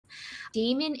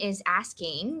Damon is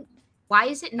asking, why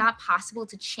is it not possible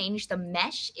to change the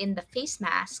mesh in the face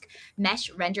mask mesh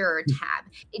renderer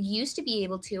tab? It used to be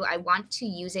able to. I want to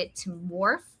use it to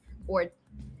morph or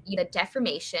the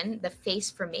deformation, the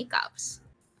face for makeups.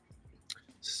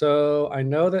 So I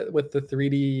know that with the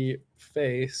 3D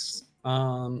face,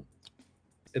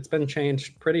 it's been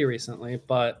changed pretty recently,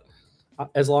 but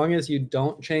as long as you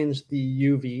don't change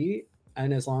the UV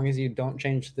and as long as you don't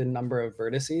change the number of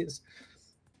vertices,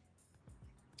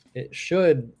 it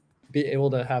should be able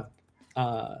to have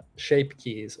shape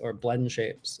keys or blend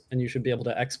shapes, and you should be able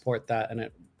to export that and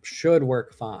it should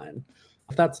work fine.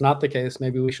 If that's not the case,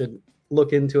 maybe we should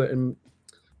look into it and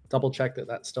double check that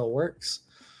that still works.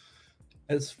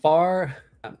 As far,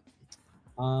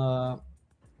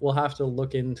 we'll have to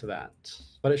look into that,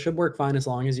 but it should work fine as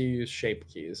long as you use shape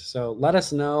keys. So let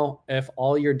us know if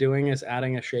all you're doing is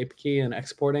adding a shape key and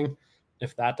exporting,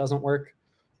 if that doesn't work.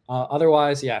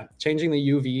 Otherwise, yeah, changing the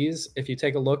UVs, if you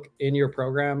take a look in your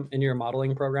program, in your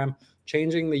modeling program,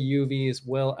 changing the UVs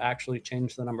will actually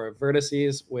change the number of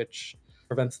vertices, which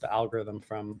prevents the algorithm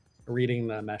from reading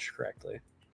the mesh correctly.